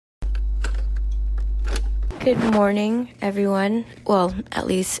Good morning, everyone. Well, at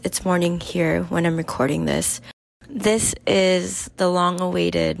least it's morning here when I'm recording this. This is the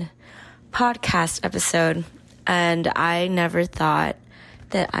long-awaited podcast episode, and I never thought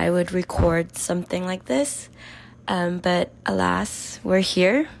that I would record something like this, but alas, we're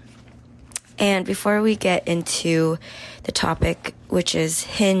here. And before we get into the topic, which is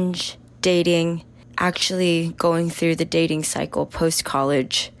Hinge, dating, actually going through the dating cycle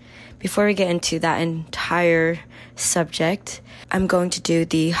post-college, before we get into that entire subject, I'm going to do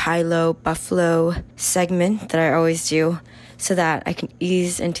the high-low Buffalo segment that I always do so that I can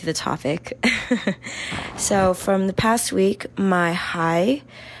ease into the topic. So from the past week, my high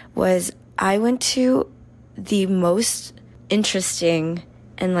was I went to the most interesting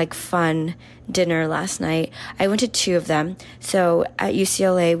and fun dinner last night. I went to 2 of them. So at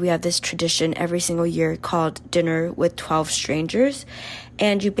UCLA, we have this tradition every single year called Dinner with 12 Strangers.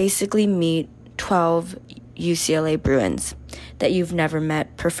 And you basically meet 12 UCLA Bruins that you've never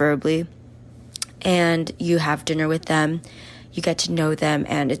met, preferably. And you have dinner with them. You get to know them,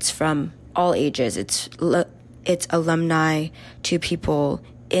 and it's from all ages. It's alumni to people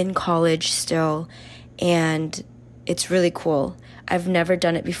in college still, and it's really cool. I've never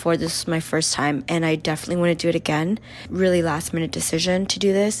done it before. This is my first time, and I definitely want to do it again. Really last-minute decision to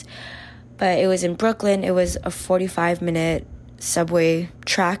do this. But it was in Brooklyn. It was a 45-minute subway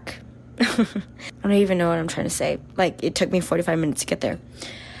track. I don't even know what I'm trying to say. It took me 45 minutes to get there.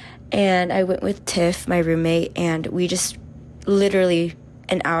 And I went with Tiff, my roommate, and we just literally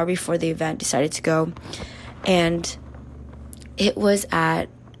an hour before the event decided to go. And it was at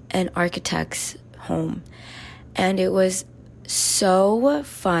an architect's home. And it was so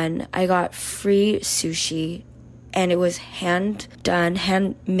fun. I got free sushi, and it was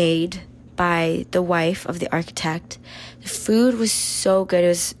handmade by the wife of the architect. The food was so good. It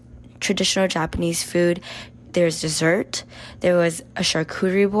was traditional Japanese food. There's dessert. There was a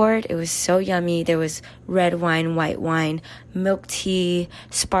charcuterie board. It was so yummy. There was red wine, white wine, milk tea,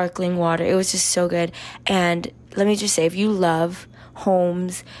 sparkling water. It was just so good. And let me just say, if you love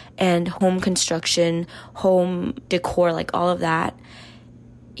homes and home construction, home decor, all of that,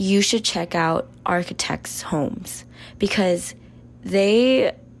 you should check out architects' homes, because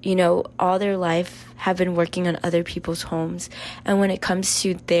they, all their life have been working on other people's homes. And when it comes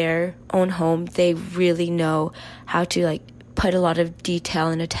to their own home, they really know how to put a lot of detail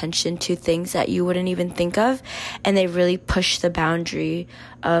and attention to things that you wouldn't even think of. And they really push the boundary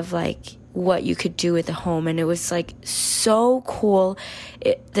of what you could do with a home. And it was so cool.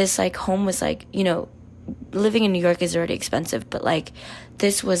 This home was living in New York is already expensive, but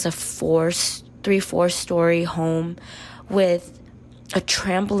this was a 3-4 story home with a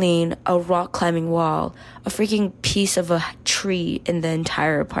trampoline, a rock climbing wall, a freaking piece of a tree in the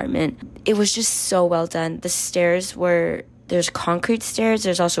entire apartment. It was just so well done. The stairs there's concrete stairs,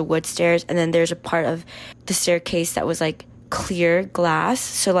 there's also wood stairs, and then there's a part of the staircase that was clear glass,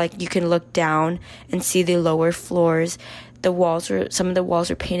 so you can look down and see the lower floors. Some of the walls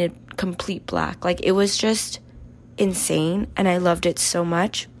were painted complete black. It was just insane, and I loved it so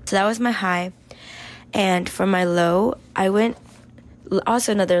much. So that was my high. And for my low, I went,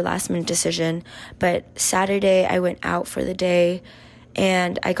 also another last minute decision, but Saturday I went out for the day,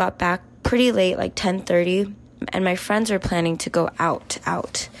 and I got back pretty late, 10:30, and my friends were planning to go out.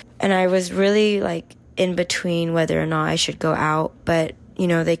 And I was really in between whether or not I should go out, but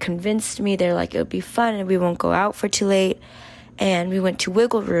they convinced me. They're it'll be fun and we won't go out for too late. And we went to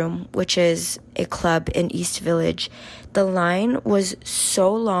Wiggle Room, which is a club in East Village. The line was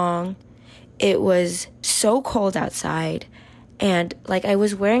so long. It was so cold outside. And I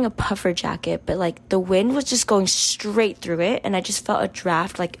was wearing a puffer jacket, but the wind was just going straight through it, and I just felt a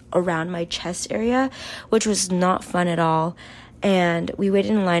draft around my chest area, which was not fun at all. And we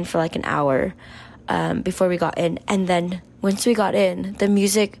waited in line for an hour before we got in. And then once we got in, the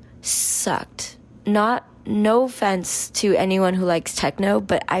music sucked. No offense to anyone who likes techno,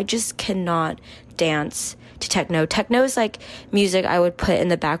 but I just cannot dance to techno. Techno is music I would put in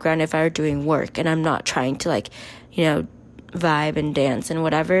the background if I were doing work, and I'm not trying to vibe and dance and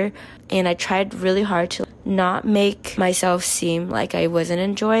whatever. And I tried really hard to not make myself seem like I wasn't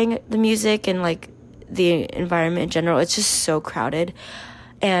enjoying the music and the environment in general. It's just so crowded.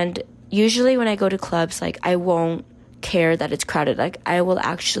 And usually when I go to clubs, I won't care that it's crowded. I will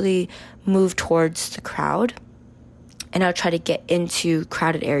actually move towards the crowd, and I'll try to get into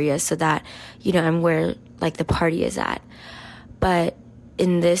crowded areas so that I'm where the party is at. But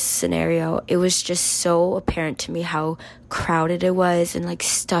in this scenario, it was just so apparent to me how crowded it was and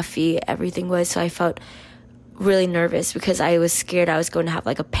stuffy everything was. So I felt really nervous because I was scared I was going to have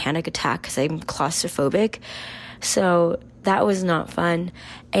like a panic attack because I'm claustrophobic. So that was not fun.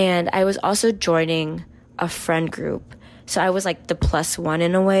 And I was also joining a friend group. So I was like the plus one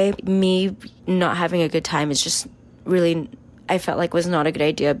in a way. Me not having a good time is just really, I felt like was not a good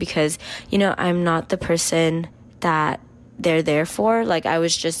idea because, you know, I'm not the person that they're there for. Like, I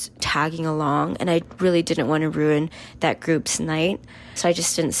was just tagging along and I really didn't want to ruin that group's night. So I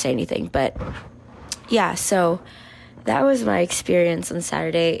just didn't say anything. But yeah, so that was my experience on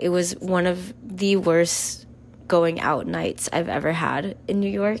Saturday. It was one of the worst going out nights I've ever had in New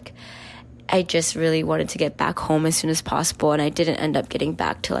York. I just really wanted to get back home as soon as possible, and I didn't end up getting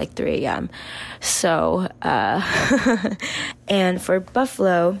back till like 3 a.m. So, and for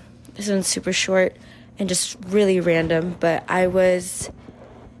Buffalo, this one's super short and just really random, but I was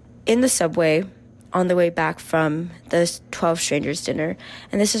in the subway on the way back from the 12 Strangers dinner,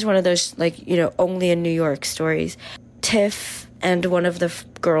 and this is one of those, like, you know, only in New York stories. Tiff and one of the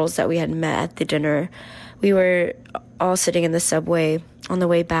girls that we had met at the dinner, we were all sitting in the subway on the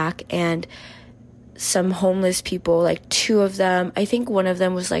way back, and some homeless people, like 2 of them, I think one of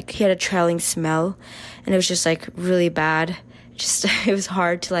them was like, he had a trailing smell, and it was just like really bad. Just, it was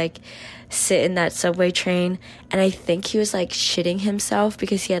hard to like sit in that subway train, and I think he was like shitting himself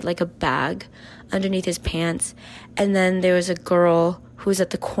because he had like a bag underneath his pants. And then there was a girl who was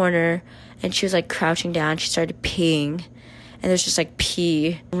at the corner, and she was like crouching down. She started peeing, and there's just like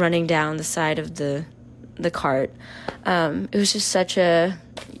pee running down the side of the cart. It was just such a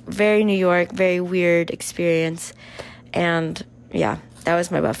very New York, very weird experience. And yeah, that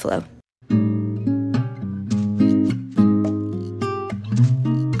was my Buffalo.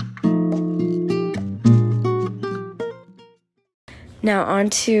 Now on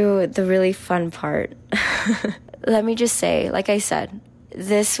to the really fun part. Let me just say, like I said,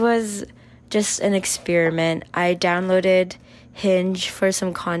 this was just an experiment. I downloaded Hinge for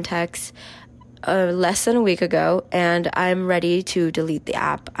some context less than a week ago, and I'm ready to delete the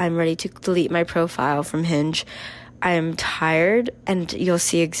app. I'm ready to delete my profile from Hinge. I am tired, and you'll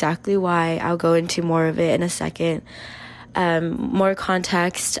see exactly why. I'll go into more of it in a second. More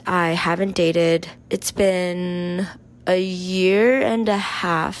context, I haven't dated. It's been a year and a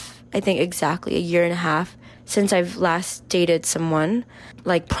half, I think exactly a year and a half since I've last dated someone,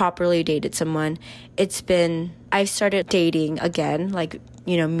 like properly dated someone. I started dating again, like,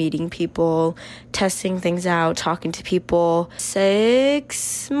 you know, meeting people, testing things out, talking to people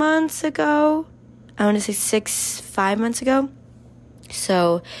 6 months ago. I want to say 5 months ago.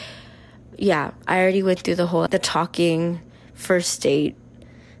 So yeah, I already went through the talking first date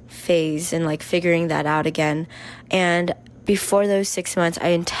phase and like figuring that out again. And before those 6 months, I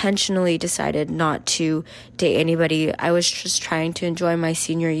intentionally decided not to date anybody. I was just trying to enjoy my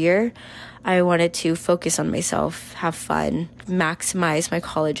senior year. I wanted to focus on myself, have fun, maximize my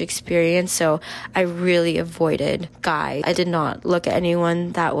college experience. So I really avoided guys. I did not look at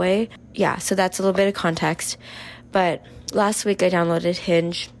anyone that way. Yeah, so that's a little bit of context. But last week I downloaded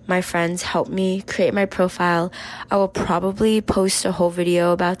Hinge. My friends helped me create my profile. I will probably post a whole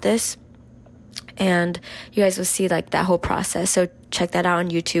video about this, and you guys will see like that whole process. So check that out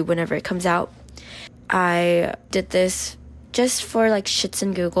on YouTube whenever it comes out. I did this just for like shits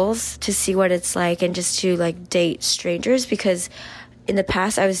and giggles to see what it's like and just to like date strangers, because in the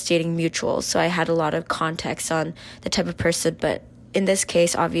past I was dating mutuals, so I had a lot of context on the type of person. But in this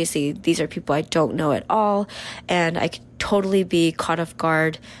case, obviously, these are people I don't know at all, and I could totally be caught off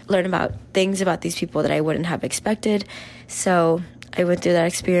guard, learn about things about these people that I wouldn't have expected. So I went through that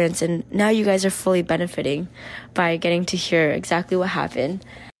experience, and now you guys are fully benefiting by getting to hear exactly what happened.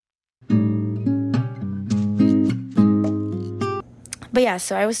 But yeah,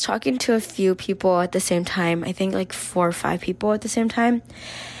 so I was talking to a few people at the same time, I think like 4 or 5 people at the same time,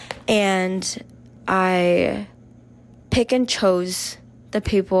 and I pick and chose the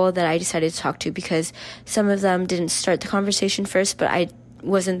people that I decided to talk to because some of them didn't start the conversation first, but I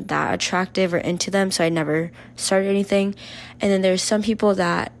wasn't that attractive or into them, so I never started anything. And then there's some people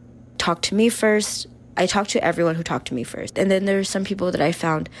that talked to me first. I talked to everyone who talked to me first. And then there's some people that I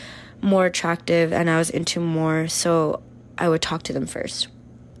found more attractive and I was into more, so I would talk to them first.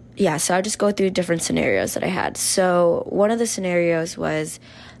 Yeah, so I'll just go through different scenarios that I had. So one of the scenarios was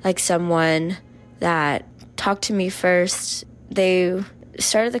like someone that talked to me first. They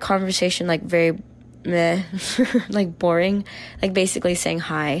started the conversation like very meh, like boring, like basically saying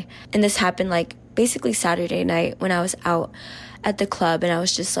hi. And this happened like basically Saturday night when I was out at the club and I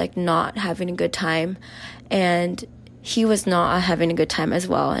was just like not having a good time. And he was not having a good time as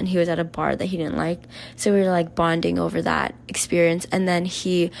well, and he was at a bar that he didn't like. So we were like bonding over that experience. And then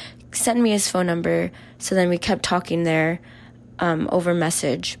he sent me his phone number. So then we kept talking there over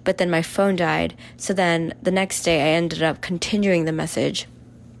message. But then my phone died. So then the next day I ended up continuing the message.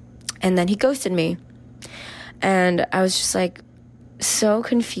 And then he ghosted me. And I was just like so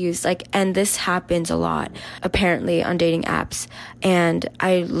confused. And this happens a lot, apparently, on dating apps. And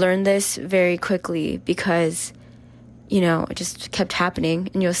I learned this very quickly because, it just kept happening,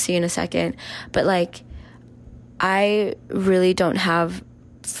 and you'll see in a second. But I really don't have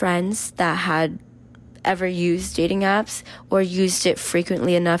friends that had ever used dating apps or used it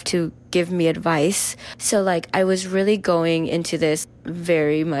frequently enough to give me advice. So I was really going into this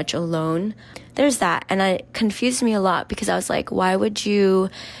very much alone. There's that. And it confused me a lot because I was like, why would you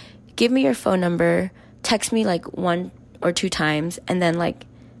give me your phone number, text me 1 or 2 times, and then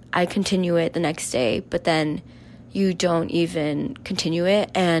I continue it the next day, but then you don't even continue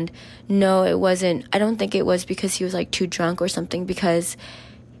it? And no, it wasn't. I don't think it was because he was too drunk or something, because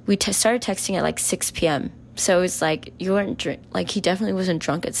we started texting at 6 p.m. So it's you weren't he definitely wasn't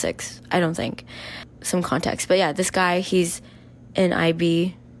drunk at 6. I don't think. Some context. But yeah, this guy, he's in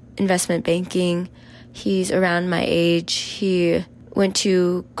IB, investment banking. He's around my age. He went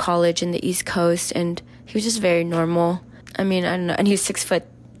to college in the East Coast, and he was just very normal. I mean, I don't know. And he's 6 foot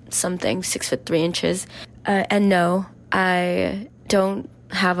something, 6 foot 3 inches. And no, I don't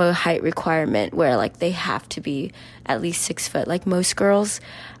have a height requirement where they have to be at least 6 foot like most girls.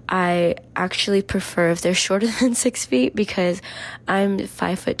 I actually prefer if they're shorter than 6 feet, because I'm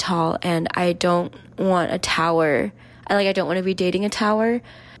 5 foot tall and I don't want a tower. I don't want to be dating a tower.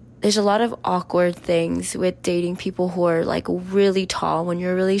 There's a lot of awkward things with dating people who are really tall when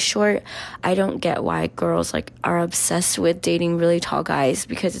you're really short. I don't get why girls are obsessed with dating really tall guys,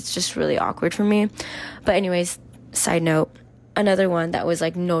 because it's just really awkward for me. But anyways, side note, another one that was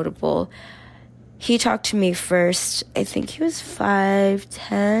notable. He talked to me first. I think he was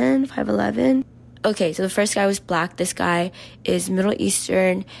 5'10", 5'11". Okay, so the first guy was black. This guy is Middle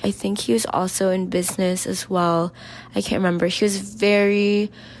Eastern. I think he was also in business as well. I can't remember. He was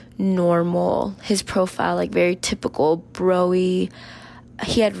very normal. His profile, very typical, bro-y.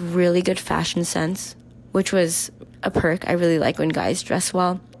 He had really good fashion sense, which was a perk. I really like when guys dress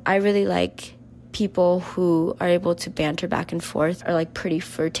well. I really like people who are able to banter back and forth, are pretty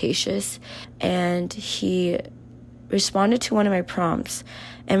flirtatious. And he responded to one of my prompts,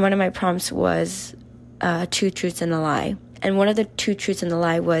 and one of my prompts was 2 truths and a lie. And one of the 2 truths and a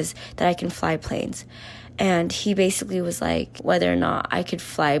lie was that I can fly planes. And he basically was whether or not I could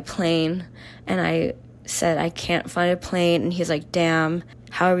fly a plane. And I said, I can't fly a plane. And he's like, damn,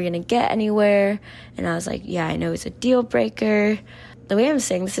 how are we going to get anywhere? And I was like, yeah, I know it's a deal breaker. The way I'm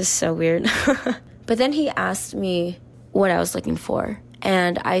saying this is so weird. But then he asked me what I was looking for.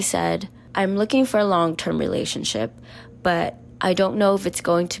 And I said, I'm looking for a long-term relationship, but I don't know if it's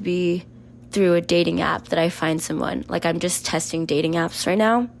going to be through a dating app that I find someone. I'm just testing dating apps right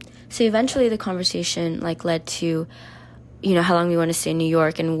now. So eventually the conversation led to, how long we want to stay in New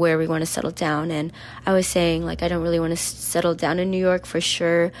York and where we want to settle down. And I was saying I don't really want to settle down in New York for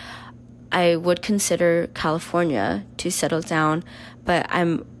sure. I would consider California to settle down, but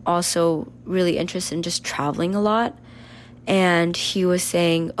I'm also really interested in just traveling a lot. And he was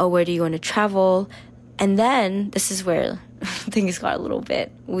saying, oh, where do you want to travel? And then this is where things got a little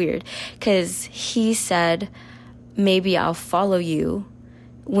bit weird, because he said, maybe I'll follow you,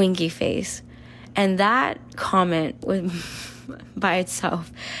 winky face. And that comment by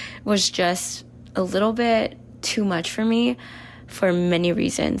itself was just a little bit too much for me for many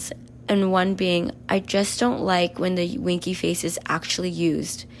reasons. And one being, I just don't like when the winky face is actually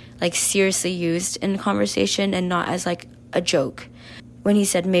used, seriously used in conversation and not as a joke. When he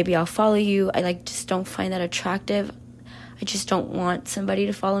said, maybe I'll follow you, I just don't find that attractive. I just don't want somebody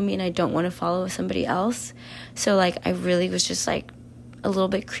to follow me, and I don't want to follow somebody else. So I really was just a little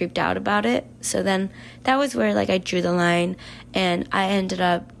bit creeped out about it. So then that was where I drew the line, and I ended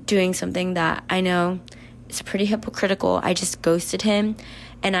up doing something that I know is pretty hypocritical. I just ghosted him,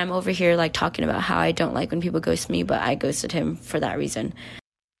 and I'm over here talking about how I don't like when people ghost me, but I ghosted him for that reason.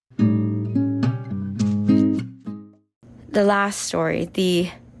 The last story,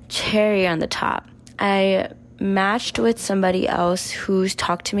 the cherry on the top. I matched with somebody else who's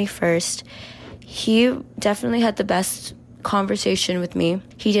talked to me first. He definitely had the best conversation with me.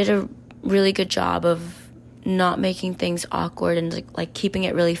 He did a really good job of not making things awkward and keeping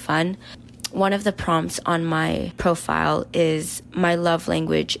it really fun. One of the prompts on my profile is, my love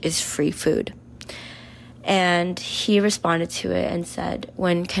language is free food. And he responded to it and said,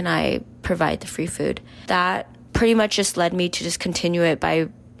 when can I provide the free food? That pretty much just led me to just continue it by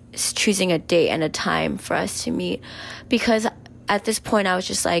choosing a date and a time for us to meet, because at this point, I was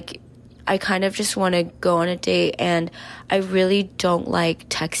just like, I kind of just want to go on a date, and I really don't like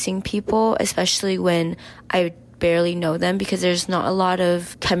texting people, especially when I barely know them, because there's not a lot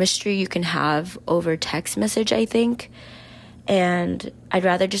of chemistry you can have over text message, I think. And I'd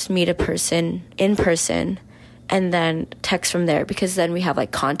rather just meet a person in person and then text from there, because then we have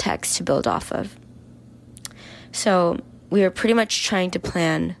like context to build off of. So we were pretty much trying to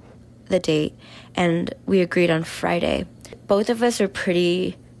plan the date, and we agreed on Friday. Both of us were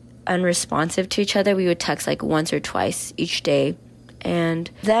pretty unresponsive to each other. We would text like once or twice each day. And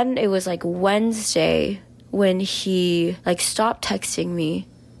then it was like Wednesday when he like stopped texting me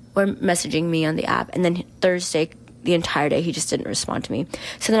or messaging me on the app, and then Thursday the entire day he just didn't respond to me.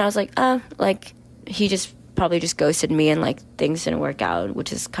 So then I was like, like he just probably just ghosted me, and like things didn't work out,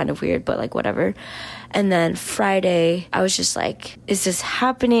 which is kind of weird, but like whatever. And then Friday I was just like, is this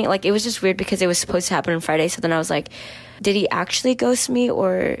happening? Like it was just weird because it was supposed to happen on Friday. So then I was like, did he actually ghost me,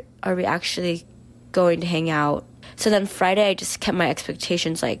 or are we actually going to hang out? So then Friday I just kept my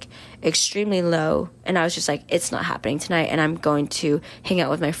expectations like extremely low, and I was just like, it's not happening tonight, and I'm going to hang out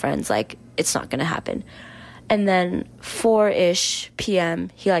with my friends. Like it's not gonna happen. And then 4-ish p.m.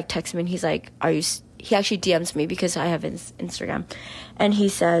 he like texts me, and he's like, he actually DMs me because I have Instagram, and he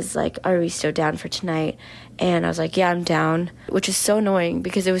says like, are we still down for tonight? And I was like, yeah, I'm down, which is so annoying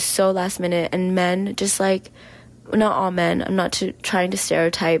because it was so last minute. And men just like, not all men, I'm not trying to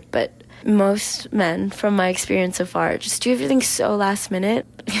stereotype, but most men from my experience so far just do everything so last minute.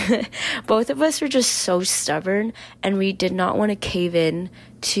 Both of us were just so stubborn, and we did not want to cave in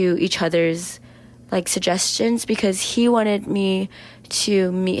to each other's like suggestions, because he wanted me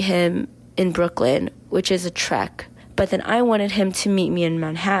to meet him in Brooklyn, which is a trek, but then I wanted him to meet me in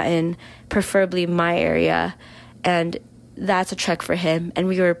Manhattan, preferably my area, and that's a trek for him. And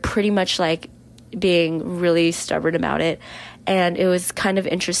we were pretty much like being really stubborn about it. And it was kind of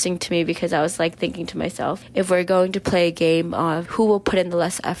interesting to me because I was like thinking to myself, if we're going to play a game of who will put in the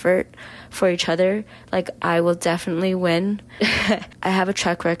less effort for each other, like I will definitely win. I have a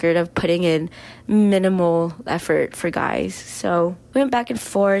track record of putting in minimal effort for guys. So we went back and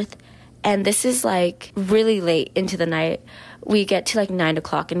forth, and this is like really late into the night. We get to like 9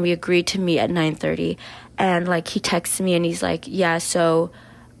 o'clock, and we agreed to meet at 9:30. And like he texts me, and he's like, yeah, so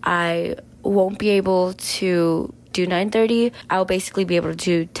I won't be able to do 9:30. I'll basically be able to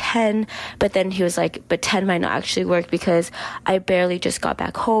do 10. But then he was like, but 10 might not actually work because I barely just got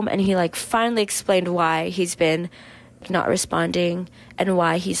back home. And he like finally explained why he's been not responding and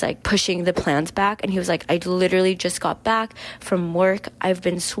why he's like pushing the plans back. And he was like, I literally just got back from work. I've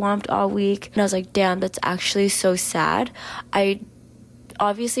been swamped all week. And I was like, damn, that's actually so sad. I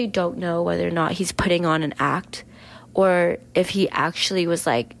obviously don't know whether or not he's putting on an act, or if he actually was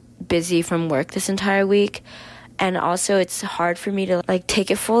like busy from work this entire week. And also it's hard for me to like take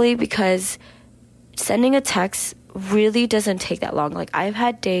it fully, because sending a text really doesn't take that long. Like I've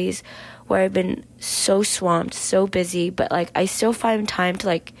had days where I've been so swamped, so busy, but like I still find time to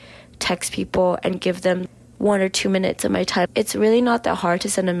like text people and give them 1 or 2 minutes of my time. It's really not that hard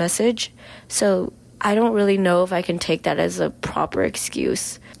to send a message. So I don't really know if I can take that as a proper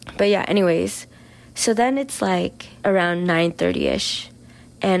excuse. But yeah, anyways. So then it's like around 9:30-ish.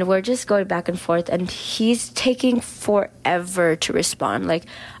 And we're just going back and forth, and he's taking forever to respond. Like,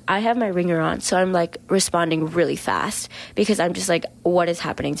 I have my ringer on, so I'm, like, responding really fast because I'm just like, what is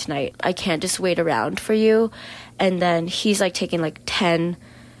happening tonight? I can't just wait around for you. And then he's, like, taking, like, 10,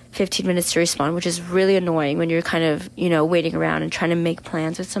 15 minutes to respond, which is really annoying when you're kind of, you know, waiting around and trying to make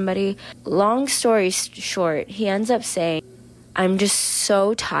plans with somebody. Long story short, he ends up saying, I'm just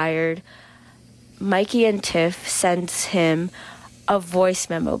so tired. Mikey and Tiff sends him a voice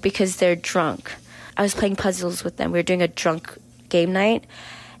memo because they're drunk. I was playing puzzles with them. We were doing a drunk game night,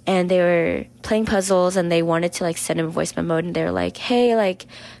 and they were playing puzzles, and they wanted to like send him a voice memo, and they were like, hey, like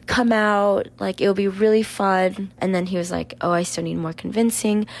come out, like it'll be really fun. And then he was like, oh, I still need more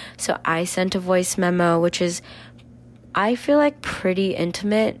convincing. So I sent a voice memo, which is, I feel like, pretty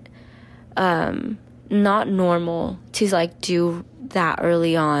intimate, not normal to like do that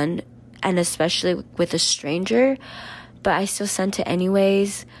early on, and especially with a stranger. But I still sent it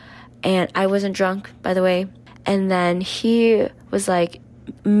anyways, and I wasn't drunk, by the way. And then he was like,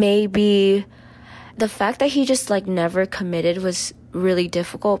 maybe the fact that he just like never committed was really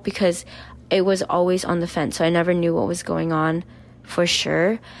difficult because it was always on the fence, so I never knew what was going on for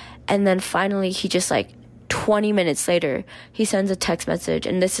sure. And then finally he just like 20 minutes later he sends a text message,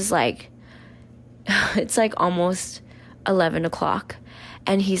 and this is like it's like almost 11 o'clock,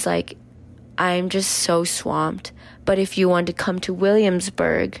 and he's like, I'm just so swamped, but if you want to come to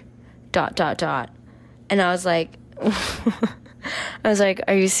Williamsburg, ... And I was like, I was like,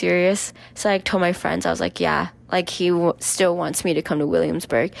 are you serious? So I told my friends, I was like, yeah, like he still wants me to come to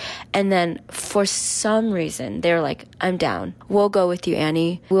Williamsburg. And then for some reason, they were like, I'm down. We'll go with you,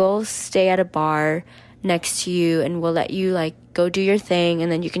 Annie. We'll stay at a bar next to you and we'll let you like go do your thing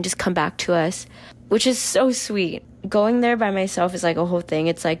and then you can just come back to us, which is so sweet. Going there by myself is like a whole thing.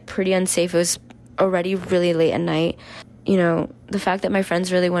 It's like pretty unsafe. It was already really late at night. You know, the fact that my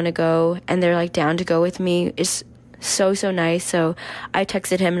friends really want to go and they're like down to go with me is so nice. So I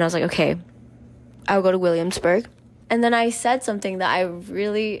texted him and I was like, okay, I'll go to Williamsburg. And then I said something that I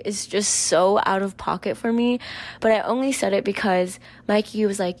really is just so out of pocket for me, but I only said it because Mikey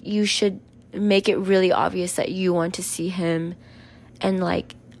was like, you should make it really obvious that you want to see him. And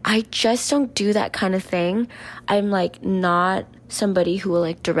like, I just don't do that kind of thing. I'm like not somebody who will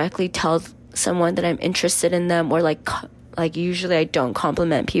like directly tell someone that I'm interested in them, or like usually I don't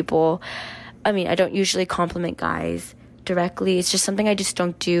compliment people. I mean, I don't usually compliment guys directly. It's just something I just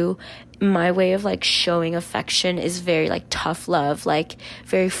don't do. My way of like showing affection is very like tough love, like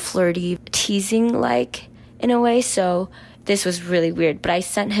very flirty, teasing like in a way. So this was really weird, but I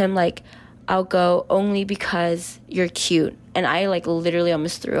sent him like, I'll go only because you're cute. And I like literally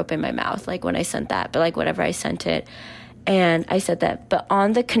almost threw up in my mouth like when I sent that, but like whatever, I sent it. And I said that, but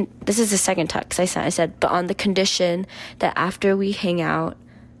on the this is the second text I said, but on the condition that after we hang out,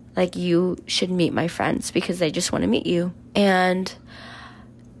 like you should meet my friends because they just want to meet you. And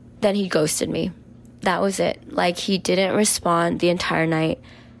then he ghosted me. That was it. Like he didn't respond the entire night.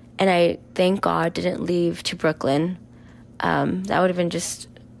 And I, thank God, didn't leave to Brooklyn. That would have been just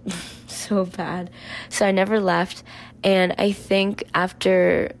so bad. So I never left. And I think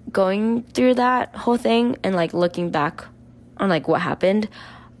after going through that whole thing and like looking back on like what happened,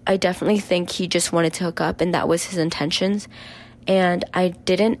 I definitely think he just wanted to hook up and that was his intentions. And I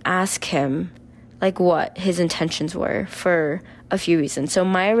didn't ask him like what his intentions were for a few reasons. So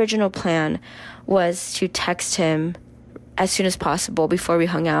my original plan was to text him as soon as possible before we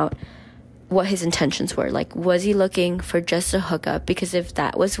hung out what his intentions were. Like, was he looking for just a hookup? Because if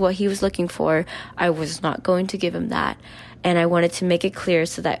that was what he was looking for, I was not going to give him that. And I wanted to make it clear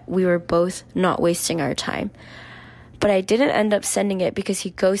so that we were both not wasting our time. But I didn't end up sending it because he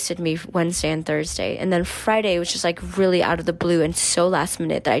ghosted me Wednesday and Thursday. And then Friday was just like really out of the blue and so last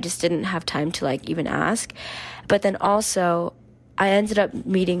minute that I just didn't have time to like even ask. But then also I ended up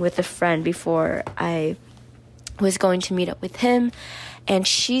meeting with a friend before I was going to meet up with him. And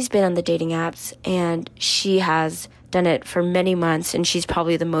she's been on the dating apps and she has done it for many months. And she's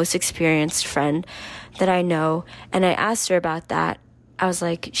probably the most experienced friend that I know. And I asked her about that. I was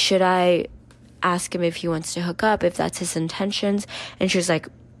like, should I ask him if he wants to hook up, if that's his intentions? And she was like,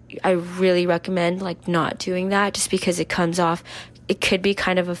 I really recommend like not doing that just because it comes off, it could be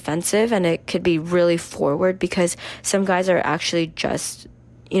kind of offensive and it could be really forward because some guys are actually just,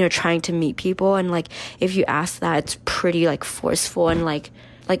 you know, trying to meet people. And like, if you ask that, it's pretty like forceful and like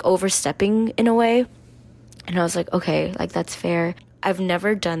overstepping in a way. And I was like, okay, like that's fair. I've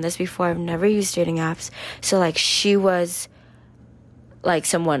never done this before. I've never used dating apps. So like she was like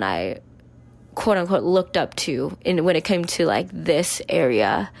someone I quote unquote looked up to in when it came to like this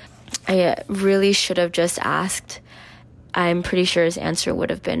area. I really should have just asked. I'm pretty sure his answer would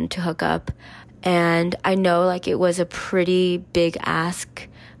have been to hook up. And I know like it was a pretty big ask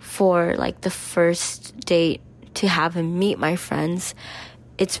for like the first date to have him meet my friends.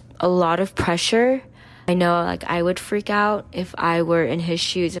 It's a lot of pressure. I know like I would freak out if I were in his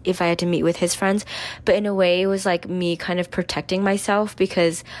shoes, if I had to meet with his friends. But in a way, it was like me kind of protecting myself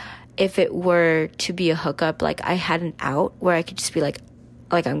because if it were to be a hookup, like I had an out where I could just be like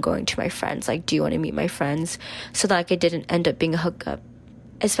I'm going to my friends. Like, do you want to meet my friends? So that like, it didn't end up being a hookup.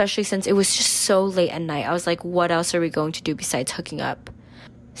 Especially since it was just so late at night. I was like, what else are we going to do besides hooking up?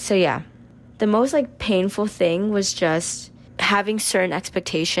 So yeah, the most like painful thing was just having certain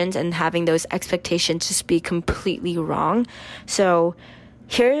expectations and having those expectations just be completely wrong. So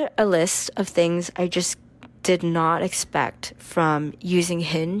here are a list of things I just did not expect from using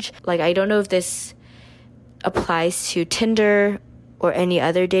Hinge. Like, I don't know if this applies to Tinder or any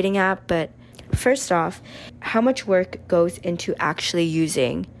other dating app, but first off, how much work goes into actually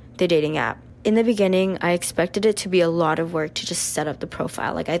using the dating app? In the beginning, I expected it to be a lot of work to just set up the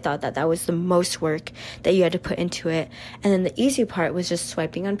profile. Like, I thought that was the most work that you had to put into it. And then the easy part was just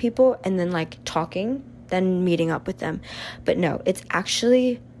swiping on people and then like talking, then meeting up with them. But no, it's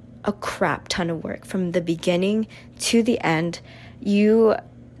actually a crap ton of work from the beginning to the end.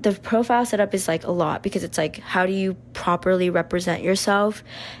 The profile setup is like a lot because it's like, how do you properly represent yourself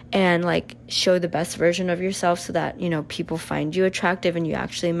and like show the best version of yourself so that, you know, people find you attractive and you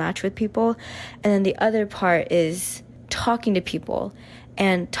actually match with people. And then the other part is talking to people.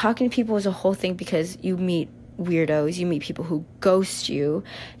 And talking to people is a whole thing because you meet weirdos, you meet people who ghost you,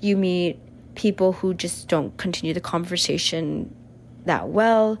 you meet people who just don't continue the conversation that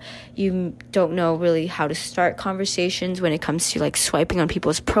well. You don't know really how to start conversations when it comes to like swiping on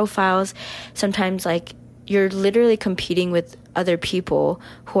people's profiles. Sometimes like you're literally competing with other people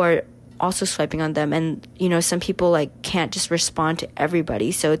who are also swiping on them, and you know, some people like can't just respond to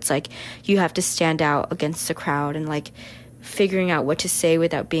everybody, so it's like you have to stand out against the crowd, and like figuring out what to say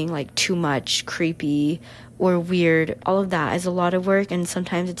without being like too much creepy or weird. All of that is a lot of work, and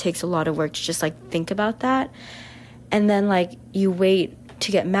sometimes it takes a lot of work to just like think about that. And then like you wait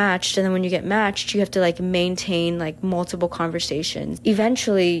to get matched, and then when you get matched, you have to like maintain like multiple conversations.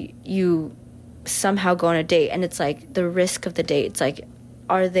 Eventually you somehow go on a date, and it's like the risk of the date. It's like,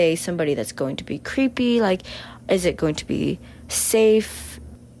 are they somebody that's going to be creepy? Like, is it going to be safe?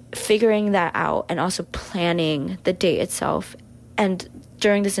 Figuring that out, and also planning the date itself. And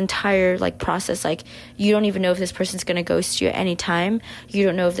during this entire like process, like you don't even know if this person's going to ghost you at any time. You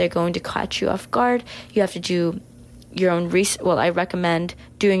don't know if they're going to catch you off guard. You have to do your own I recommend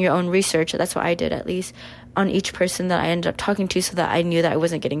doing your own research. That's what I did, at least, on each person that I ended up talking to, so that I knew that I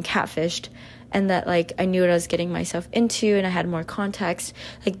wasn't getting catfished, and that like I knew what I was getting myself into, and I had more context.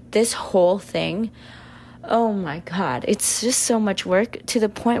 Like this whole thing, oh my God, it's just so much work, to the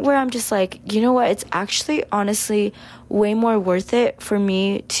point where I'm just like, you know what, it's actually honestly way more worth it for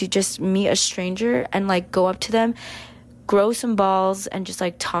me to just meet a stranger and like go up to them, grow some balls, and just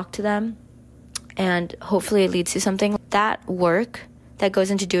like talk to them, and hopefully it leads to something. That work that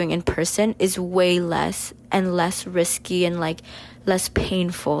goes into doing in person is way less and less risky and like less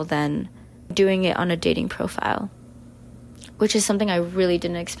painful than doing it on a dating profile, which is something I really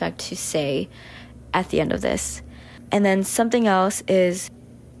didn't expect to say at the end of this. And then something else is,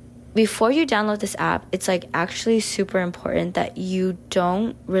 before you download this app, it's like actually super important that you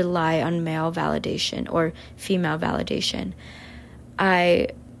don't rely on male validation or female validation. I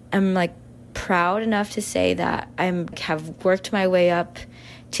am like proud enough to say that I have worked my way up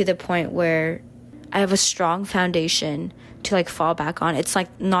to the point where I have a strong foundation to like fall back on. It's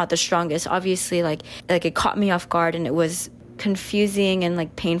like not the strongest, obviously, like it caught me off guard, and it was confusing and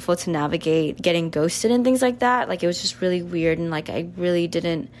like painful to navigate getting ghosted and things like that. Like it was just really weird, and like I really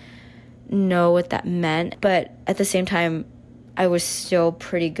didn't know what that meant, but at the same time I was still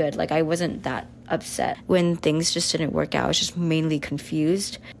pretty good. Like I wasn't that upset when things just didn't work out. I was just mainly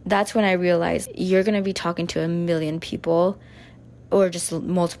confused. That's when I realized you're gonna be talking to a million people or just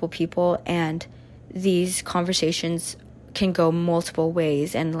multiple people, and these conversations can go multiple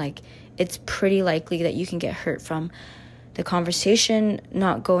ways, and like it's pretty likely that you can get hurt from the conversation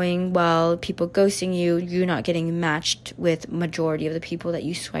not going well, people ghosting you, you not getting matched with majority of the people that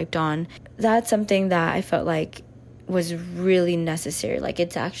you swiped on. That's something that I felt like was really necessary. Like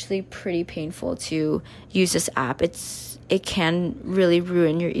it's actually pretty painful to use this app. It can really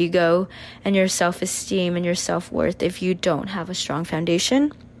ruin your ego and your self-esteem and your self-worth if you don't have a strong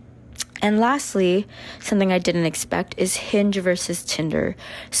foundation. And lastly, something I didn't expect is Hinge versus Tinder.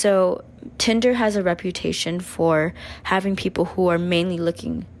 So Tinder has a reputation for having people who are mainly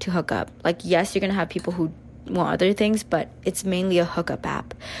looking to hook up. Like, yes, you're going to have people who want other things, but it's mainly a hookup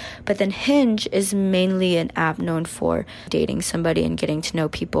app. But then Hinge is mainly an app known for dating somebody and getting to know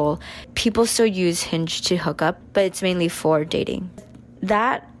people. People still use Hinge to hook up, but it's mainly for dating.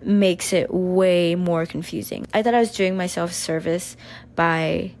 That makes it way more confusing. I thought I was doing myself service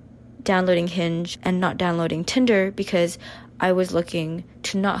by downloading Hinge and not downloading Tinder because I was looking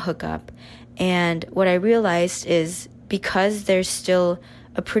to not hook up. And what I realized is, because there's still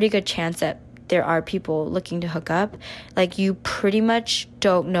a pretty good chance that there are people looking to hook up, like you pretty much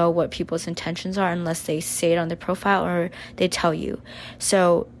don't know what people's intentions are unless they say it on their profile or they tell you.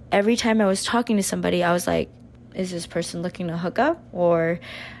 So every time I was talking to somebody, I was like, is this person looking to hook up or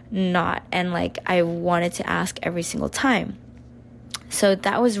not? And like I wanted to ask every single time. So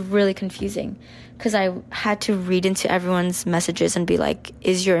that was really confusing because I had to read into everyone's messages and be like,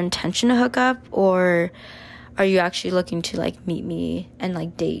 is your intention to hook up, or are you actually looking to like meet me and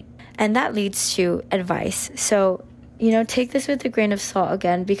like date? And that leads to advice. So, take this with a grain of salt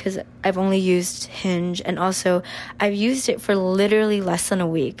again, because I've only used Hinge, and also I've used it for literally less than a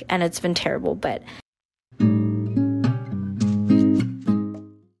week and it's been terrible. But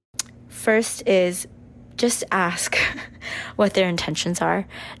first is just ask what their intentions are.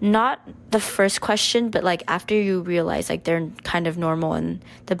 Not the first question, but like after you realize like they're kind of normal and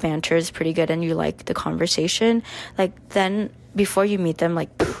the banter is pretty good and you like the conversation, like then before you meet them,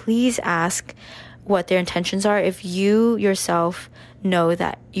 like please ask what their intentions are. If you yourself know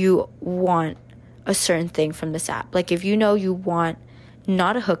that you want a certain thing from this app. Like, if you know you want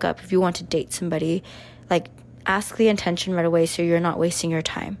not a hookup, if you want to date somebody, like, ask the intention right away so you're not wasting your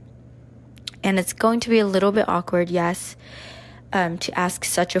time. And it's going to be a little bit awkward, yes, to ask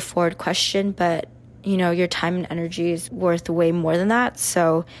such a forward question, but, you know, your time and energy is worth way more than that,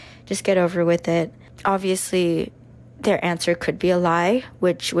 so just get over with it. Obviously, their answer could be a lie,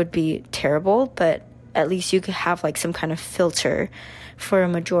 which would be terrible, but at least you could have, like, some kind of filter for a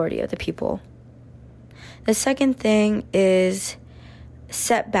majority of the people. The second thing is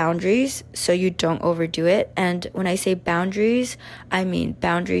set boundaries so you don't overdo it. And when I say boundaries, I mean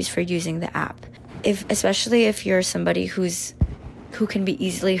boundaries for using the app. Especially if you're somebody who can be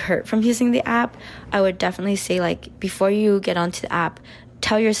easily hurt from using the app, I would definitely say, like, before you get onto the app,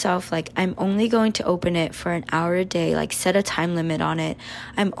 tell yourself, like, I'm only going to open it for an hour a day. Like, set a time limit on it.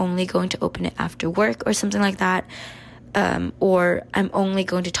 I'm only going to open it after work or something like that. Or I'm only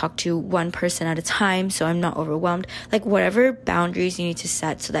going to talk to one person at a time so I'm not overwhelmed. Like, whatever boundaries you need to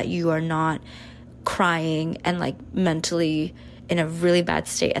set so that you are not crying and, like, mentally in a really bad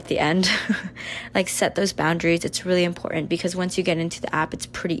state at the end. Like, set those boundaries. It's really important because once you get into the app, it's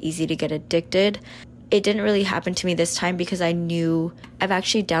pretty easy to get addicted. It didn't really happen to me this time because I knew I've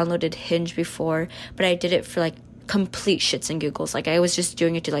actually downloaded Hinge before, but I did it for, like, complete shits and giggles. Like, I was just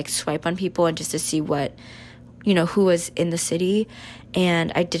doing it to, like, swipe on people and just to see what, you know, who was in the city.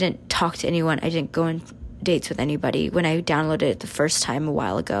 And I didn't talk to anyone. I didn't go on dates with anybody when I downloaded it the first time a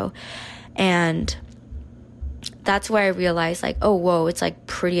while ago. And that's where I realized, like, oh, whoa, it's, like,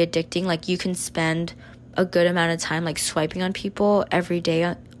 pretty addicting. Like, you can spend a good amount of time, like, swiping on people every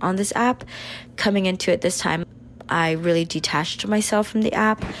day on this app. Coming into it this time, I really detached myself from the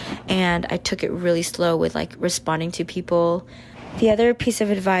app and I took it really slow with, like, responding to people. The other piece of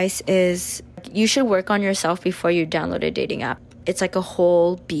advice is you should work on yourself before you download a dating app. It's like a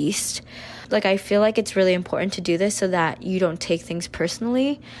whole beast. Like, I feel like it's really important to do this so that you don't take things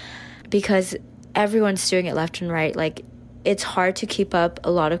personally, because everyone's doing it left and right. Like, it's hard to keep up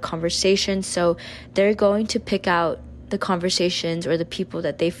a lot of conversations, so they're going to pick out the conversations or the people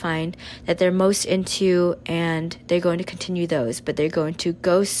that they find that they're most into, and they're going to continue those, but they're going to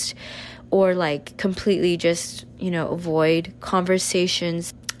ghost or, like, completely just, you know, avoid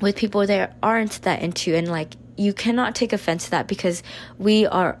conversations with people they aren't that into. And, like, you cannot take offense to that because we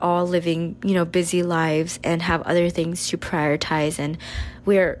are all living, you know, busy lives and have other things to prioritize, and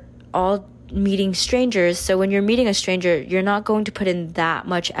we're all meeting strangers. So when you're meeting a stranger, you're not going to put in that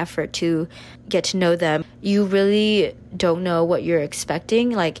much effort to get to know them. You really don't know what you're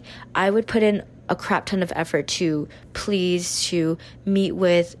expecting. Like, I would put in a crap ton of effort to meet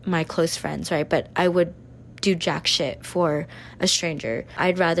with my close friends, right? But I would do jack shit for a stranger.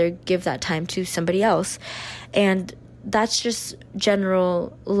 I'd rather give that time to somebody else. And that's just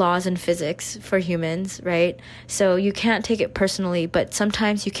general laws in physics for humans, right? So you can't take it personally, but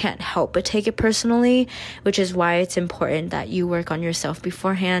sometimes you can't help but take it personally, which is why it's important that you work on yourself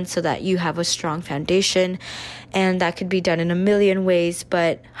beforehand so that you have a strong foundation. And that could be done in a million ways,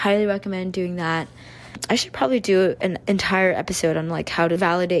 but highly recommend doing that. I should probably do an entire episode on, like, how to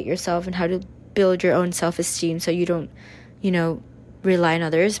validate yourself and how to build your own self-esteem so you don't, you know, rely on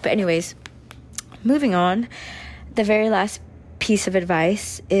others. But anyways, moving on. The very last piece of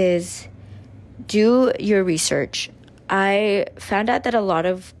advice is do your research. I found out that a lot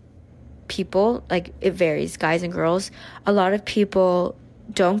of people, like, it varies, guys and girls, a lot of people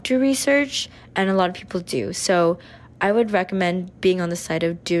don't do research and a lot of people do. So I would recommend being on the side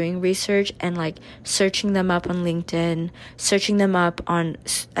of doing research and, like, searching them up on LinkedIn, searching them up on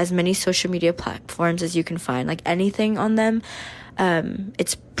as many social media platforms as you can find, like, anything on them.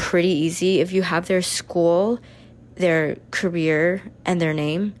 It's pretty easy. If you have their school, their career, and their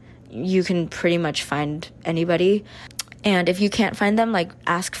name, you can pretty much find anybody. And if you can't find them, like,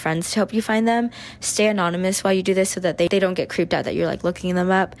 ask friends to help you find them. Stay anonymous while you do this so that they don't get creeped out that you're, like, looking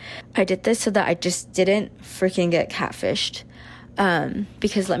them up. I did this so that I just didn't freaking get catfished.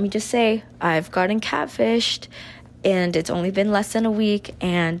 Because let me just say, I've gotten catfished and it's only been less than a week,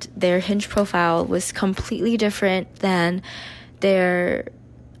 and their Hinge profile was completely different than their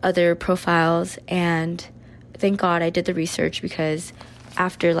other profiles. And thank God I did the research, because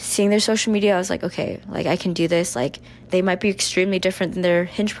after, like, seeing their social media, I was like, okay, like, I can do this. Like, they might be extremely different than their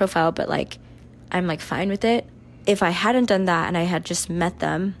Hinge profile, but, like, I'm, like, fine with it. If I hadn't done that and I had just met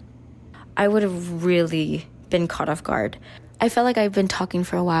them, I would have really been caught off guard. I felt like I've been talking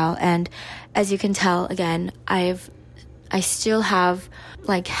for a while, and as you can tell, again, I still have,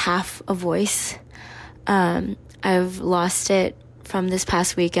 like, half a voice. I've lost it from this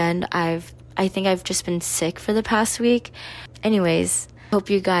past weekend. I think I've just been sick for the past week. Anyways, Hope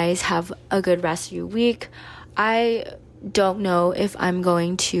you guys have a good rest of your week. I don't know if I'm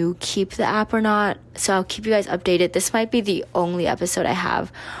going to keep the app or not, so I'll keep you guys updated. This might be the only episode I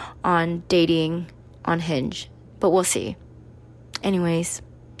have on dating on Hinge, but we'll see. Anyways,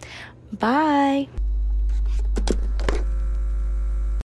 bye.